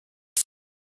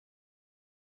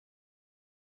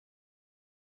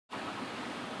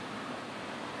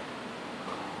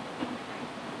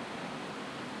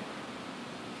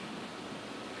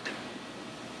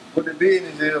What the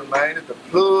business is, man, it's the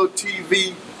Plug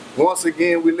TV. Once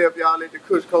again, we left y'all at the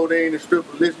Kush Codiene, the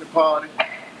stripper listening party.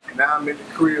 Now I'm at the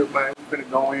crib, man. We finna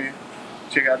go in,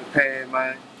 check out the pad,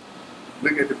 man.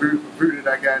 Look at the beautiful view that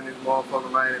I got in this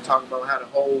motherfucker, man, and talk about how the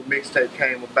whole mixtape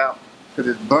came about. Cause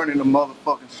it's burning the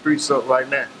motherfucking streets up right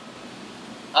now.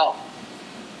 Oh.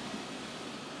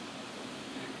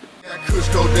 Kush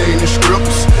Codiene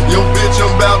strippers, yo bitch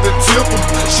I'm about to tip her.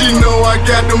 She know I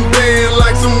got them band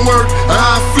like some work,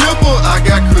 I flip her. I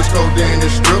got Kush Codiene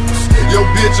strippers, yo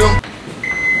bitch I'm.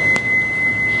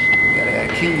 Gotta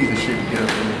have keys and shit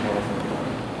together in this motherfucker.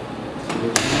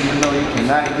 You know you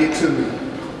cannot get to me.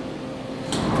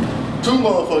 2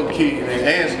 motherfucking keys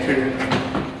and security.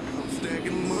 I'm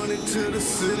stacking money to the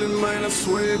ceiling, man, I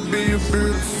swear it be a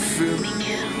beautiful feeling.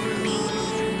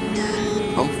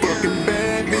 I'm fucking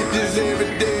bad bitches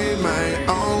every day, man.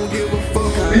 I don't give a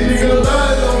fuck.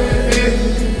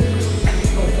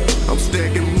 I'm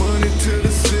stacking money to the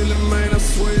ceiling, man. I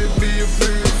swear it be a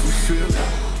beautiful feeling.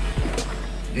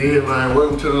 Yeah, man.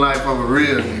 Welcome to the life of a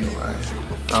real nigga, man.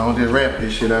 I don't just rap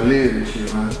this shit. I live this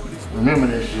shit, man. Remember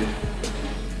that shit.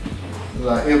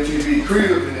 Like MTV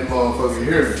Cribs in that motherfucker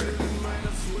here.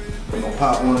 We gonna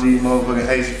pop one of these motherfucking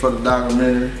aces for the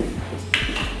documentary.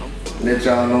 Let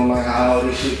y'all know like how all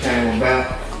this shit came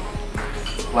about.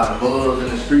 Like buzz in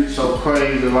the street so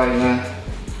crazy right now.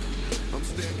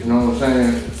 You know what I'm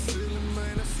saying?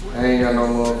 I ain't got no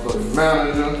motherfucking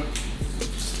manager.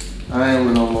 I ain't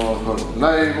with no motherfucking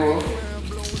label.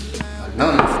 Like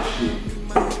none of this shit.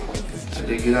 I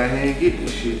just get out here and get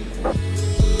this shit.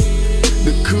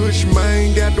 The Kush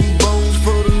man got them bones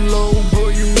for the low, boy,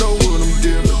 you know what I'm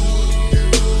dealing.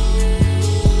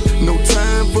 No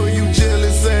time for you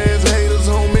jealous ass haters,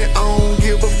 homie, I don't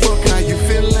give a fuck how you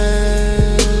feelin'.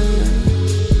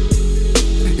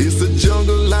 It's a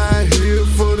jungle out here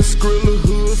for the Skrilla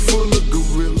hood full of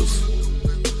gorillas.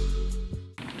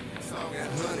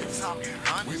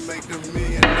 We make the $1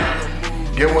 million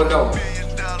move. Get what though?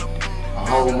 A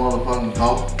whole motherfucking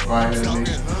boat right here,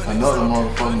 nigga. Another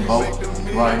motherfucking boat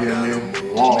right here, nigga.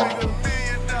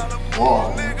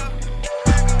 Wall, man.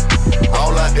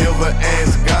 All I ever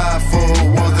asked God for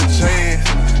was a chance.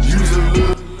 Use a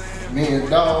little. Me and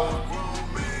Dog,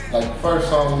 like the first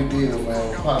song we did, man,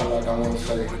 was probably like I want to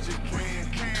say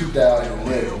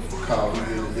 2011, called We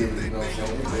Really Live It, you know what I'm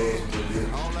saying? It was good,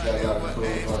 got a lot of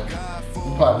cool.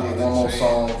 We probably did one more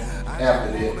song after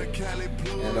that.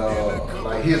 And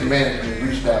like his management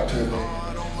reached out to me,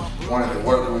 wanted to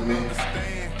work with me.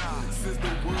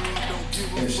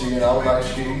 And shit, and I was like,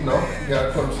 shit, you know, you got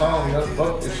a couple songs, let's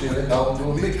fuck this shit, let's all do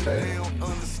a mixtape.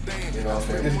 You know what I'm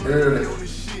saying? It's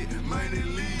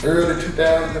early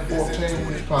 2014,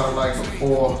 it's probably like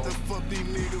before,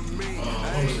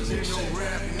 what was the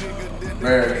mixtape?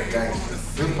 American Gangster.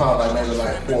 This was probably like maybe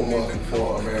like 4 months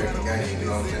before American Gangster, you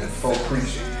know what I'm saying?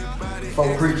 Before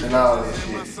preaching all this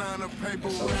shit.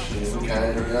 So shit, we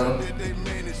came together,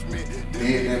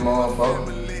 did that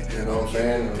motherfucker, you know what I'm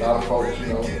saying? A lot of folks, you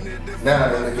know, now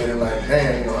they're looking at it like,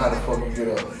 damn, you know, how the fuck you get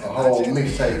a whole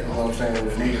mixtape, you know what I'm saying,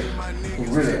 with niggas who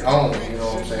really own it, you know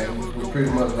what I'm saying? We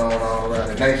pretty much known all around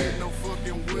the nation, you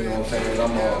know what I'm saying?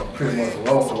 I'm pretty much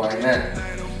local right now.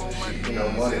 Shit, you know,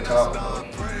 money talk,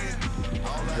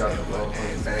 drop the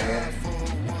motherfucking band,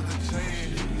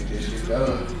 shit, we get this shit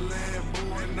done.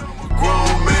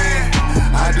 Grown man,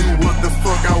 I do what the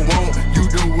fuck I want, you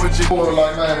do what you want.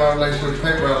 Like, man, my relationship with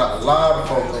paper out, like, a lot of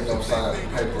folks think I'm signing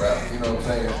the paper out, you know what I'm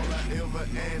saying?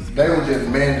 They were just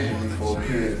managing me for a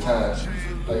period of time.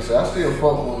 Like I said, I still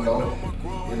fuck with them though.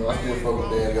 You know, I still fuck with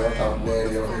Daddy, I talk to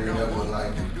Daddy over here and everything.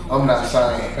 Like, I'm not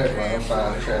signing the paper out, I'm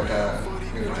signing the Trap Time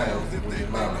Entertainment with his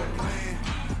mouth.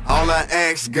 All I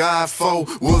asked God for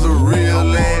was a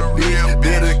real ass bitch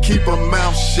that'll keep her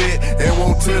mouth shut and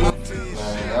won't tell her.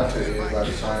 Man, I tell you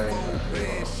everybody the same.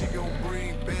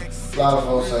 A lot of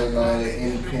folks say, man, they're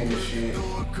independent shit.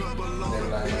 They're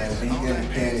like, man, be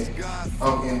independent.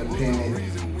 I'm independent.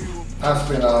 I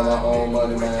spend all my own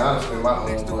money, man. I spend my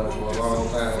own money for a long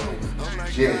time.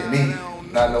 Just me.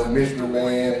 Not no mystery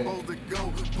man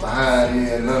behind me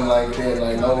or nothing like that.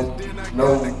 Like no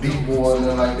B-boy or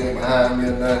nothing like that behind me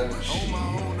or nothing. Shit.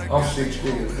 I'm 6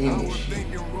 figures in this shit.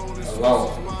 Alone.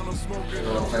 You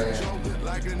know what I'm saying?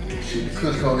 Shit, the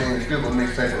Kush Codiene stripper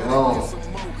mixtape alone.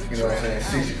 You know what I'm saying?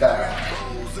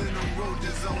 60,000.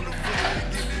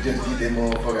 Just get that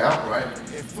motherfucker out, right?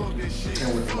 And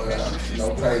with the money out, you know,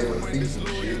 pay for the beats and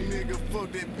shit.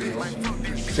 You know,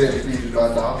 7 features by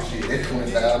dog shit, that's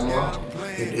 20,000 more.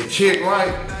 If the chick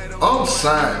right, I'm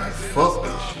signing. Fuck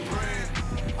this shit.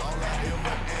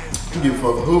 You give a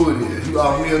fuck who it is. You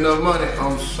offer me enough money,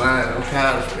 I'm signing. I'm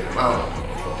tired of spending my own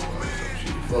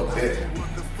motherfucking money. Fuck that.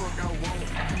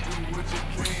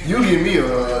 You give me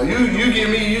a, you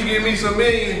give me some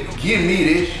million, give me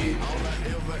this shit.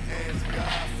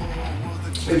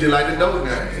 It's just like the dope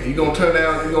guy. You gonna turn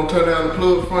down the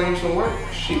plug for you some work?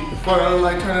 Shit, the fuck I don't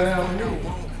like turning down for you.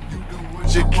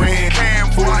 You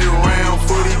can fool around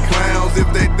for these clowns if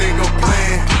they think I'm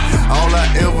playing. All I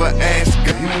ever ask.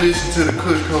 If you listen to the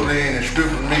Kush Codiene and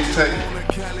Stripper mixtape,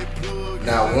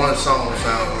 now one song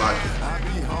sounds like it.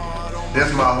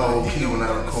 That's my whole key when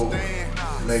I record.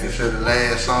 Making sure the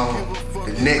last song,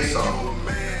 the next song,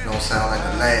 don't sound like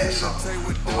the last song.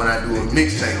 But when I do a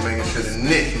mixtape, making sure the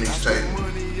next mixtape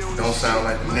don't sound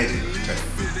like the next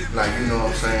mixtape. Like, you know what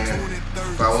I'm saying?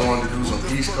 If I wanted to do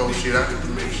some East Coast shit, I could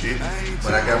do that shit.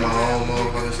 But I got my own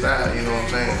motherfucking style, you know what I'm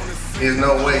saying? There's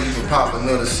no way you can pop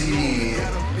another CD in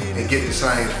and get the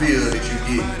same feel that you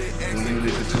get when you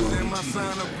listen to a BT.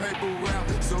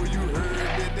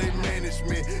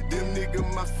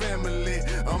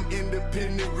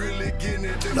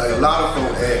 Like a lot of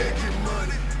folk ask,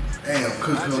 damn,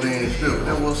 Kush Codiene is still,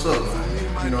 that what's up,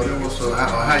 man? You know, that what's up,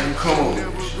 how you come up with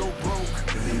this shit.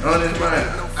 To be honest, man,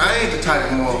 I ain't the type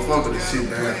of motherfucker to sit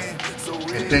down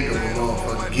and think of a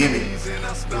motherfucking gimmick,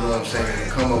 you know what I'm saying,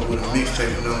 and come up with a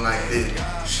mixtape or nothing like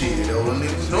that. Shit, that what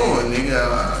niggas doing, nigga.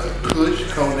 Kush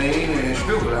Codiene and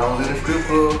stripper. I was in the strip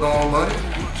club throwing money.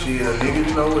 Shit, a nigga,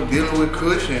 you know, was dealing with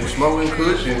Kush and smoking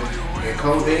Kush and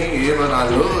codeine. Yeah, but I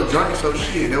love drinking, so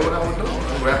shit, that's what I was doing.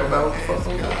 I rap about what the fuck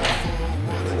I'm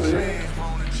doing.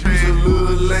 She's a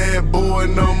little lad boy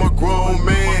and I'm a grown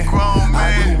man.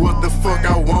 I do what the fuck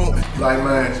I want. Like,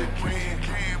 man,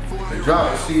 they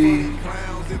drop a CD,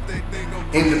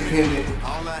 independent,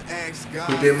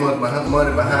 put their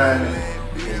money behind it,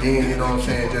 and then, you know what I'm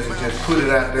saying, just put it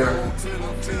out there.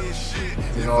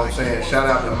 You know what I'm saying? Shout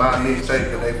out to my mixtape,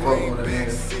 because they fuck with it,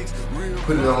 nigga.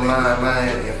 Put it online,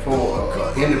 man, and for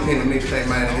independent mixtape,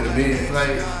 man, to get a million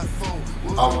plays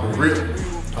off the rip.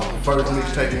 Off the first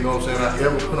mixtape, you know what I'm saying, I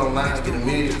ever put online to get a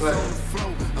million plays. You know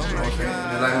what I'm saying?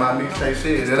 And like my mixtape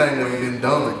said, that ain't never been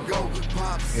done.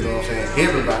 You know what I'm saying?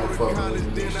 Everybody fucking with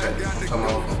the mixtape. I'm talking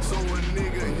about from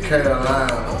Carolina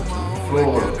to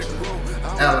Florida to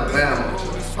Alabama to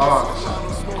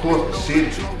Arkansas, of course the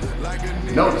city.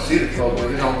 You know the city folk, but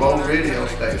it's on both radio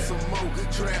stations.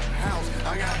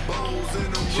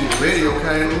 Shit, the radio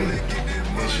came to me.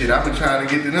 And shit, I've been trying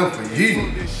to get to them for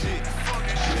years.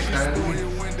 They came to me.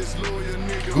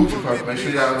 Gucci Park, make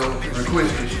sure y'all go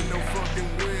request this shit.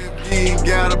 Ain't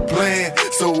got a plan,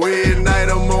 so every night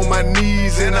I'm on my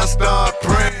knees and I start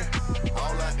praying.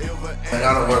 I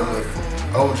gotta work with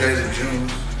OJ the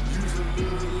Juice,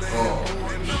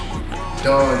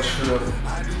 Don Trip.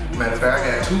 Matter of fact, I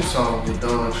got 2 songs with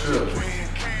Don Trip.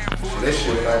 So that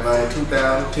shit was like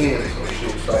 2010 or some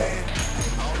shit. So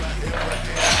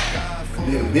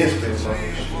nigga been spending on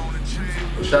this shit.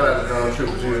 But shout out to Don Trip,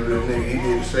 because he was a real nigga. He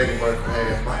did the second verse for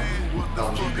Half Mike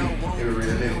on GP. He was a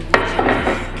real nigga.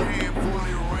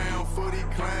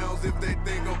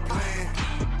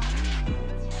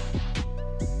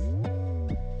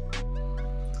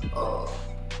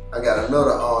 I got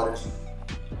another artist,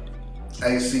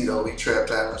 AC though, he trap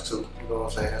timers too, you know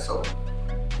what I'm saying? So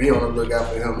be on the lookout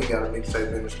for him. He got a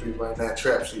mixtape in the street right now,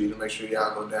 Trap CD, to make sure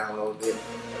y'all go download that.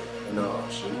 And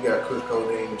shit, we got Kush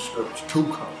Codiene and Strippers 2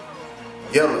 coming,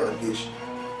 Yellow Edition.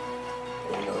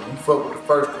 And you fuck with the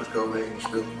first Kush Codiene and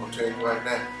Strippers, I'm gonna tell you right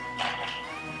now,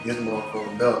 this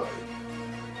motherfucker dog.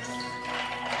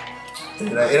 It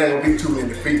ain't gonna be too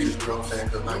many features, you know what I'm saying?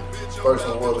 Cause like, the first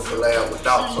one was a collab with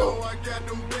Doc, so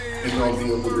it's gonna be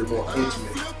a little bit more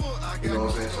intimate. You know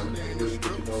what I'm saying? So you can really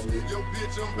get to know me. You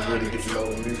really get to know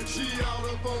the music.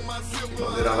 You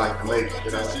know, that I like to make, that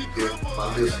I like to give my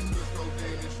listeners.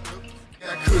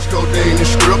 Kush Codiene and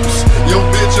strippers. Yo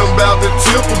bitch, I'm about to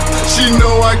tip her. She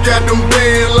know I got them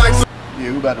band like some.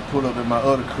 Yeah, we about to pull up in my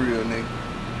other crib, nigga.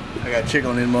 I got to check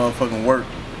on this motherfucking work.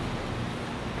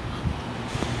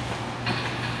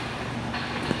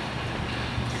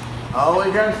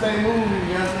 Always gotta stay moving,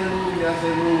 you gotta stay moving, you gotta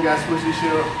stay moving, you gotta switch this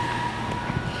shit up.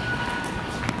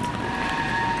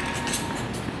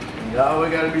 You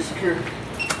always gotta be secure.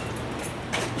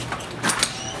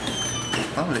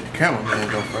 I'm gonna let the cameraman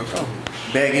go first. Oh,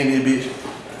 back in this bitch.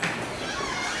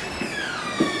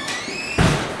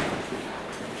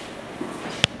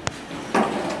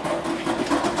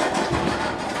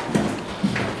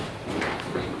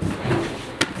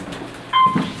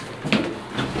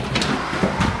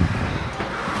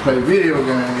 Play video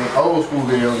game, old school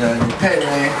video game,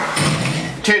 Pac-Man,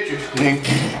 Tetris, nigga.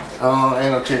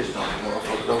 Ain't no Tetris on this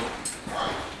motherfucker though.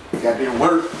 Got that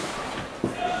work.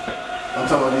 I'm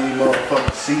talking about these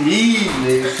motherfucking CDs,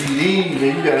 nigga. CDs,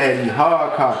 nigga. You gotta have these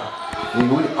hard copy.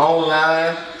 Nigga, we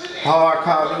online, hard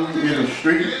copy, in the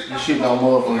street. This shit don't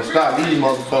motherfucking stop. These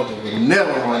motherfuckers will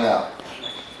never run out.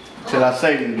 Till I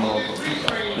say these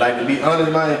motherfuckers. Like, to be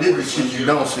honest, man, this is shit you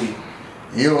don't see.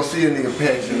 You don't see a nigga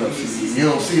packaging up CDs. You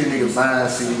don't see a nigga buying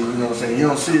CDs, you know what I'm saying? You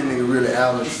don't see a nigga really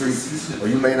out in the street. Or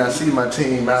you may not see my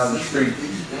team out in the street.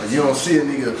 Or you don't see a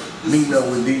nigga meeting up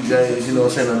with DJs, you know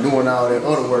what I'm saying, or doing all that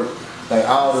other work. Like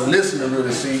all the listeners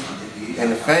really see,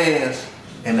 and the fans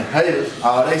and the haters,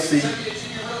 all they see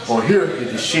or hear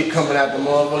is the shit coming out the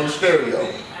motherfucking stereo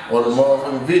or the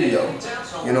motherfucking video.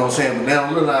 You know what I'm saying? But they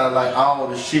don't realize like all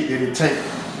the shit that it takes.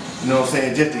 You know what I'm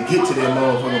saying? Just to get to that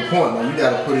motherfucking point, like you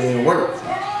gotta put in work.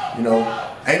 You know,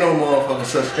 ain't no motherfucking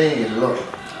such thing as luck.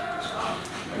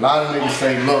 A lot of niggas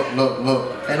say luck.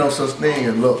 Ain't no such thing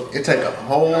as luck. It take a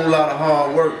whole lot of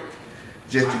hard work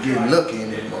just to get lucky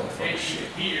in that motherfucking shit.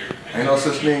 Ain't no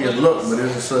such thing as luck, but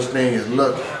there's a such thing as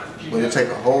luck. But it take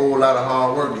a whole lot of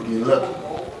hard work to get lucky.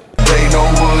 They know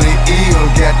what it is,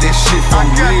 got that shit for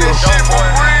real.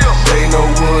 They know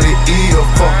what it is,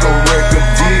 fuck a record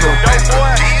deal.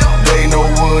 They know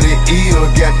what it is,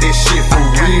 got that shit for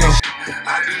real.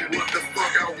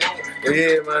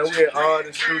 Yeah, man, we at all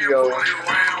the studio.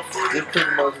 This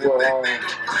pretty much what I'm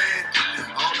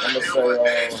gonna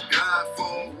say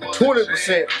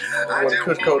 20% of what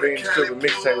Kush Codiene Stupid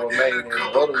mixtape was made in. The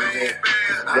other was in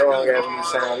Young Got New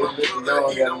Sound. This is Young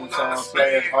Got New Sound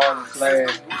 /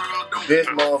 artist / this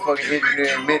motherfucking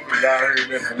engineer in Memphis out here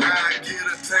been for me.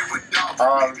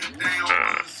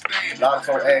 A lot of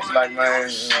folks ask like, man,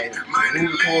 who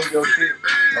records your shit?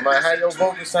 I mean, how your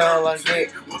vocals sound like that?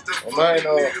 I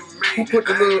mean, who put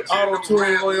the little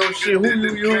auto-tune on your shit? Who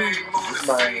you use? This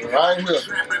man, right here.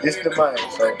 This the man.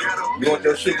 So, you want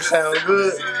your shit to sound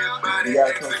good? You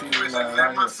gotta come see this man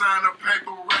right here.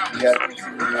 You gotta come see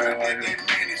this man right here.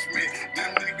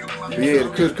 But yeah, the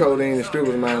Kush Codiene and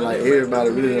Stupid, man, like everybody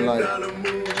really like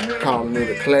calling it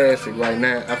a classic right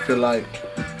now. I feel like,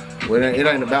 well, it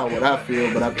ain't about what I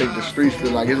feel, but I think the streets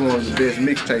feel like it's one of the best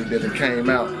mixtapes that came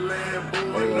out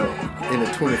in the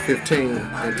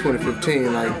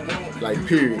 2015, like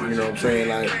period, you know what I'm saying?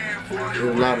 Like, there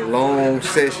was a lot of long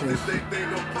sessions,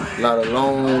 a lot of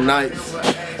long nights, you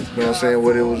know what I'm saying,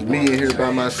 whether it was me in here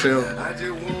by myself,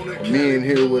 or me in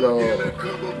here with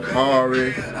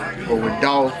Ari, or with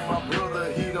Dolph,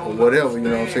 or whatever, you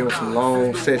know what I'm saying, with some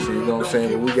long sessions, you know what I'm saying,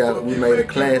 but we made a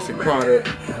classic product,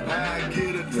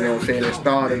 you know what I'm saying, it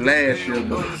started last year,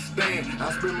 but,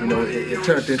 you know, it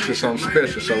turned into something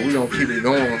special, so we gonna keep it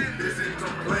going.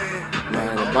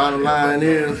 Man, the bottom line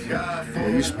is,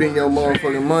 when you spend your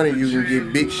motherfucking money, you can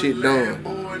get big shit done.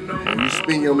 When you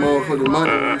spend your motherfucking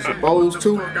money when you're supposed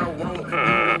to,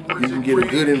 you can get a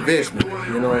good investment,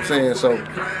 you know what I'm saying? So,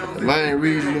 the main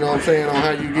reason, you know what I'm saying, on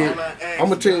how you get, I'm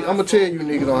gonna tell you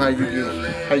niggas on how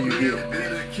you get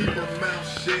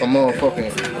a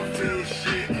motherfucking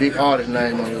big artist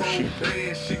name on your shit,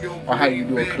 or how you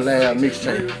do a collab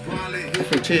mixtape. I'm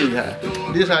gonna tell you how.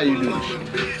 This is how you do this shit.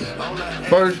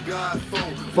 First,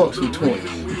 fuck some 20s.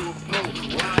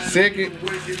 Second,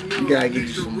 you gotta get you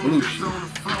some blue shit.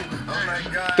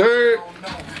 Third,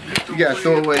 you gotta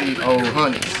throw away these old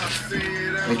hundreds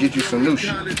and get you some new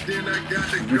shit.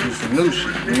 You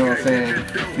know what I'm saying?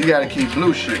 You gotta keep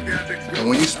blue shit. And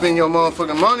when you spend your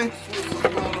motherfucking money,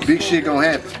 big shit gonna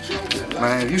happen.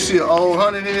 Man, if you see an old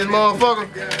 100 in this motherfucker,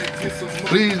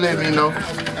 please let me know.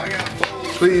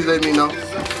 Please let me know.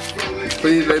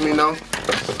 Please let me know.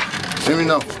 Let me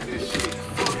know.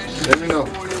 Let me know.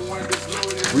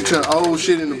 We turn old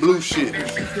shit into blue shit.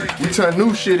 We turn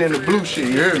new shit into blue shit,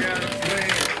 you hear me?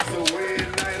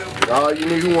 All you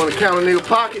niggas who wanna count a nigga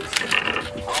pockets,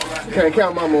 you can't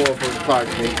count my motherfucking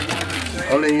pockets,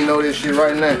 nigga. I'm letting you know this shit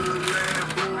right now.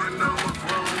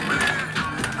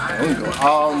 We go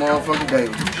all motherfucking day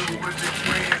with this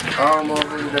shit. All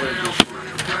motherfucking day with this shit.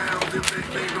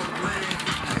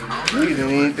 Niggas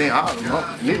didn't even think I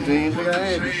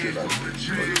had this shit like this.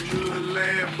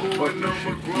 Fuck this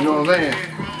shit. You know what I'm saying?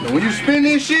 And when you spend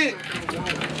this shit,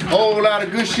 a whole lot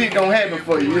of good shit gonna happen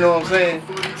for you, you know what I'm saying?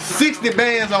 60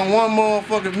 bands on one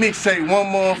motherfucking mixtape, one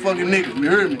motherfucking nigga, you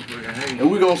heard me? And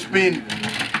we gonna spend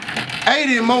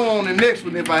 80 more on the next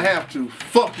one if I have to.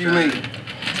 Fuck you, man.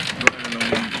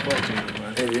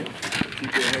 Hey,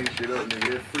 keep that hate shit up,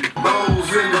 nigga. Free. Bows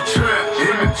in the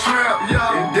trap,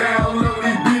 y'all. And download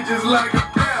these bitches like a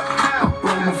app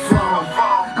on my phone.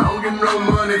 I don't get no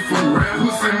money from rap.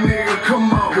 Pussy nigga,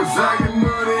 come on. Cause I get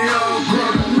money on the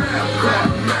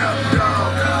map, dog.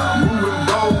 Moving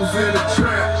bows in the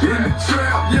trap,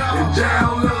 y'all. And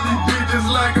download these bitches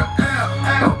like a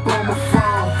app on my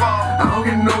phone. I don't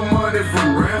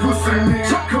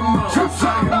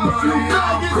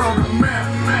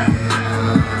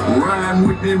riding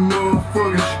with that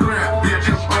motherfucking strap. Bitch,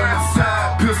 I'm on the side,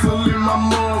 pistol in my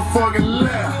motherfucking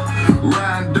lap.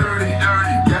 Riding dirty,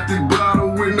 got this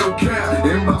bottle with no cap.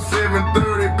 And about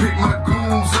 7:30, pick my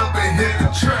goons up and hit the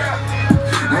trap.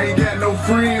 I ain't got no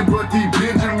friend, but these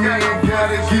Benjamin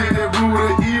gotta get that root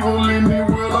of evil in me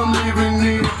while I'm living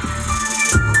in.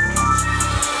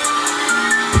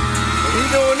 He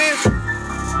doing this?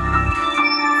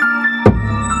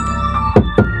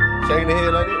 Shaking the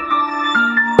head like that?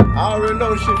 I already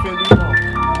know this shit finna be wrong.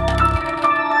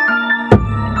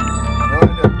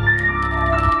 Right there.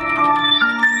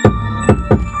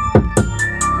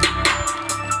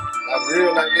 Like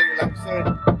real, like nigga, like I'm saying.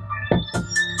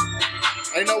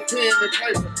 Ain't no pen in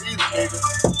place for either nigga.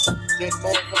 Just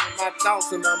motherfucking my thoughts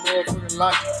and my motherfucking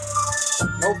life.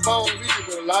 No phones either,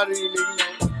 but a lot of these niggas,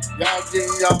 you know, y'all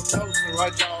getting y'all notes and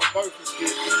write y'all verse and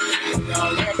shit.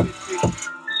 Y'all rap this shit.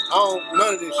 I don't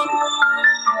none of this shit.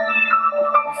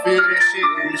 You feel this shit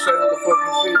and you say what the fuck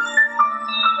you feel.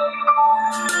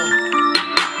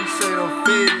 You say them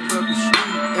feds up the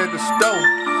street at the store.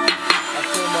 I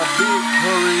told my bitch,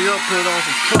 hurry up, put on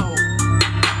some clothes.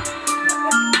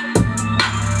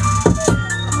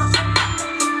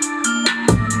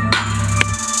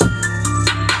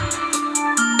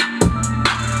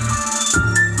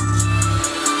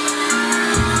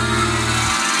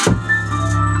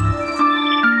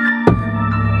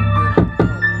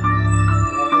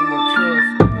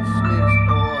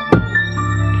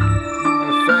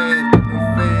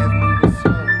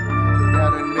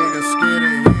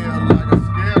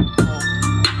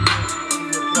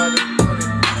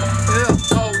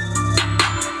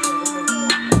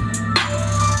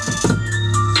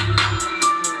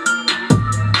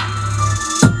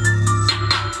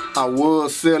 I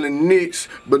was selling nicks,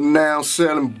 but now I'm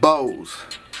selling bows.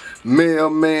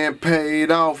 Mailman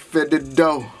paid off at the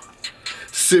door.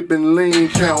 Sipping lean,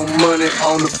 count money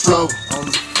on the floor.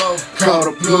 Call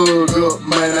the plug up,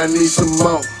 man, I need some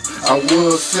more. I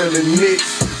was selling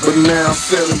nicks, but now I'm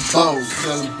selling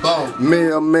bows.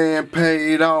 Mailman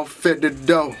paid off at the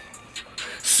door.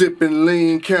 Sipping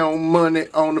lean, count money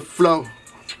on the floor.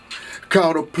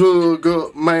 Call the plug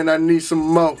up, man, I need some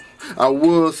more. I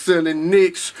was selling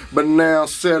nicks, but now I'm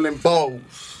selling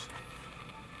bows.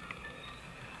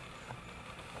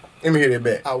 Let me hear that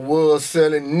back. I was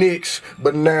selling nicks,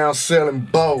 but now I'm selling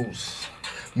bows.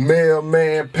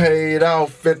 Mailman paid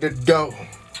off at the door.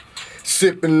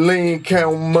 Sipping lean,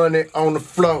 count money on the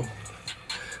floor.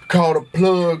 Call the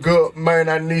plug up, man,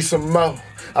 I need some more.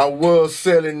 I was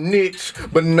selling nicks,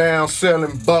 but now I'm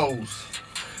selling bows.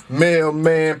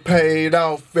 Mailman paid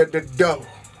off at the door.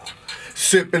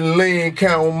 Sipping lean,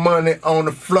 count money on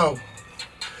the floor.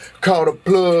 Call the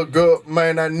plug up,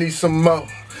 man, I need some more.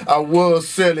 I was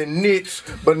selling nicks,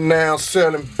 but now I'm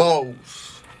selling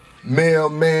bows.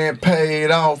 Mailman paid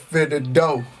off at the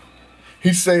door.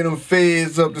 He say them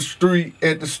feds up the street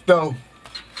at the store.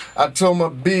 I told my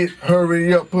bitch,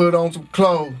 hurry up, put on some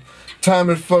clothes.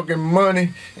 Time is fucking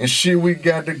money, and shit, we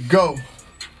got to go.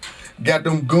 Got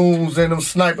them goons and them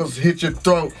snipers hit your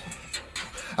throat.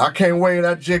 I can't wait,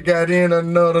 I just got in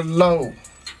another load.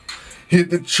 Hit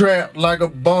the trap like a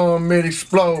bomb, it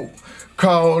explode.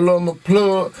 Call on my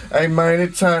plug, hey man,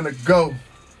 it's time to go.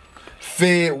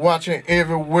 Fed watching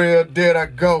everywhere that I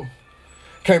go.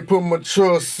 Can't put my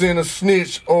trust in a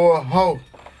snitch or a hoe.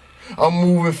 I'm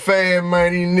moving fast,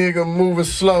 man, these niggas moving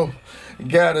slow.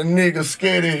 Got a nigga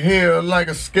scared of hell like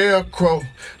a scarecrow.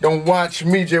 Don't watch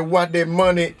me, just watch that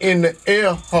money in the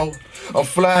air, ho. I'm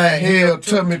flying hell,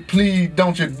 tell me please,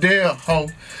 don't you dare, ho.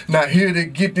 Not here to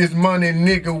get this money,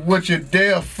 nigga, what you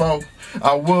there for?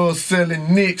 I was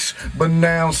selling nicks, but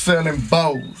now I'm selling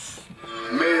bows.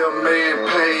 Mailman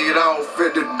paid off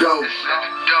at the door.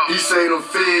 He say them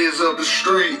feds up the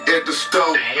street at the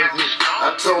store.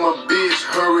 I told my bitch,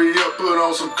 hurry up, put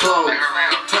on some clothes.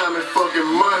 Time and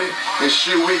fucking money, and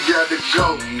shit, we got to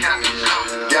go.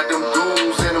 Got them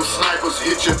goons and them snipers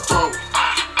hit your throat.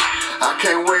 I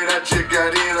can't wait, I just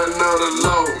got in another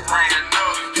load.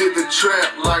 Hit the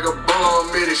trap like a bomb,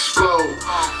 it explode.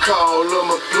 Call on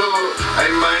my plug,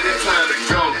 hey man, it's time to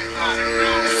go.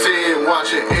 Fed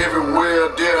watching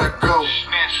everywhere that I go.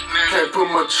 Can't put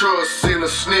my trust in a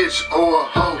snitch or a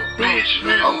hoe.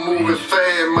 I'm moving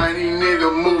fast, man, these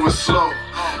niggas moving slow.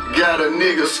 Got a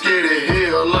nigga scared of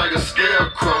hell like a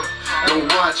scarecrow. Don't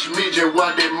watch me, just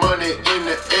watch that money in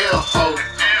the air, ho.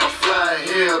 I'm flying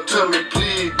hell, tell me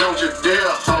please, don't you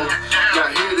dare, ho.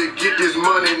 Not here to get this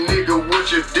money, nigga,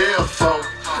 what you there for?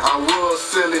 I was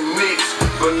selling nicks,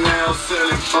 but now I'm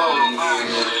selling bones.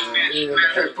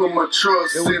 can't put my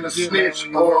trust in a snitch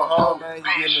or a hoe.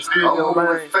 I'm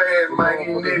moving fast, man, these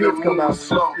niggas moving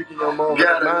slow.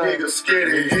 Got a nigga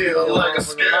scared of hell like a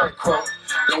scarecrow.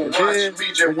 Don't watch me,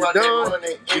 just watch that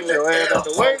money in the air.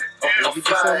 I'm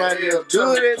flying here,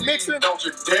 do it, mixing. Don't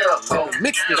you dare, ho.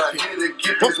 I'm here to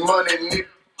get this money, nigga.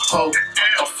 Ho,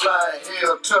 I'm flying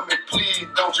here, tell me please,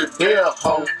 don't you dare,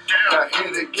 ho. I'm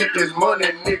here to get this money,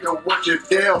 nigga, what you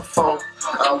there for?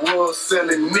 I was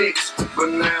selling nicks, but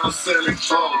now I'm selling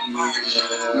phones.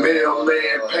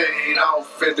 Mailman paid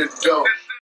off at the door.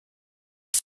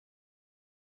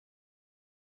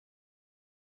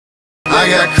 I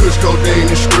got Kush Codiene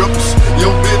and strippers. Yo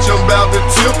bitch, I'm about to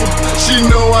tip her. She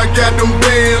know I got them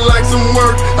bands like some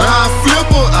work. I flip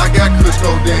her. I got Kush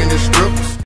Codiene and strippers.